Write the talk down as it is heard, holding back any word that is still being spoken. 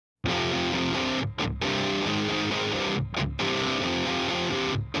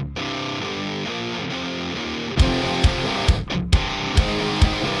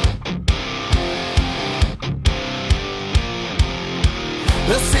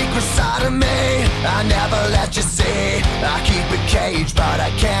secret side of me I never let you see. I keep it caged but I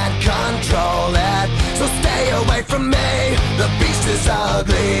can't control it. So stay away from me, the beast is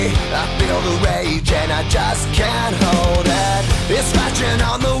ugly. I feel the rage and I just can't hold it. It's scratching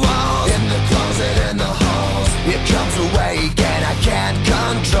on the walls, in the closet, in the halls. It comes awake and I can't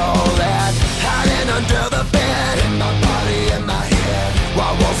control it. Hiding under the bed, in my body, in my head. Why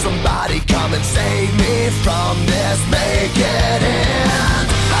won't somebody come and save me from this? Make it end.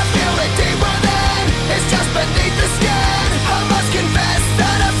 I feel it deep within, it's just beneath the skin. I must confess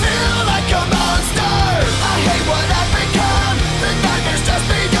that I feel like a monster. I hate what I've become, the nightmare's just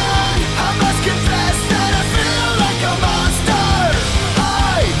begun. I must confess that I feel like a monster.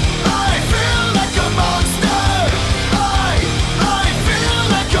 I feel like a monster. I feel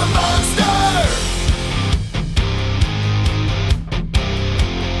like a monster.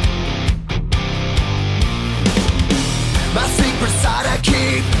 My secret side I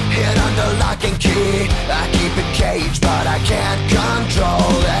keep hid under lock and key. I keep it caged but I can't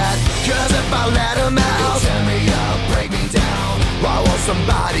control it. Cause if I let him out, he'll tear me up, break me down. Why won't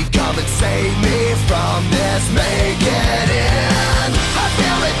somebody come and save me from this? Make it end. I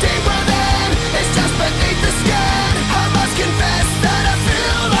feel it deep within, it's just beneath the skin. I must confess that I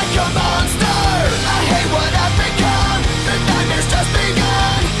feel like a monster. I hate what I've become, the nightmare's just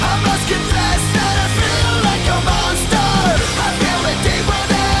begun. I must confess that I feel like a monster. I feel it deep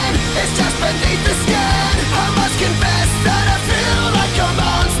within, it's just beneath the skin. I must confess that I feel like a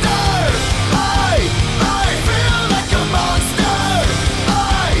monster. I feel like a monster.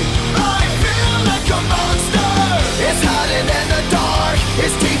 I feel like a monster. It's hiding in the dark,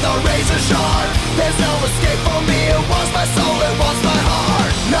 its teeth are razor sharp. There's no escape for me, it wants my soul, it wants my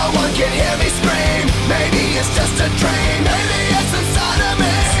heart. No one can hear me scream, maybe it's just a dream. Maybe it's inside of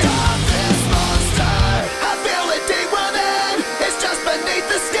me. Stop this monster. I feel it deep within, it's just beneath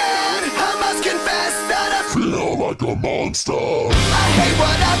the skin. I must confess that I feel like a monster. I hate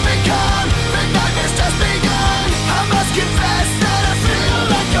what I've become, the nightmare's just begun. I must confess that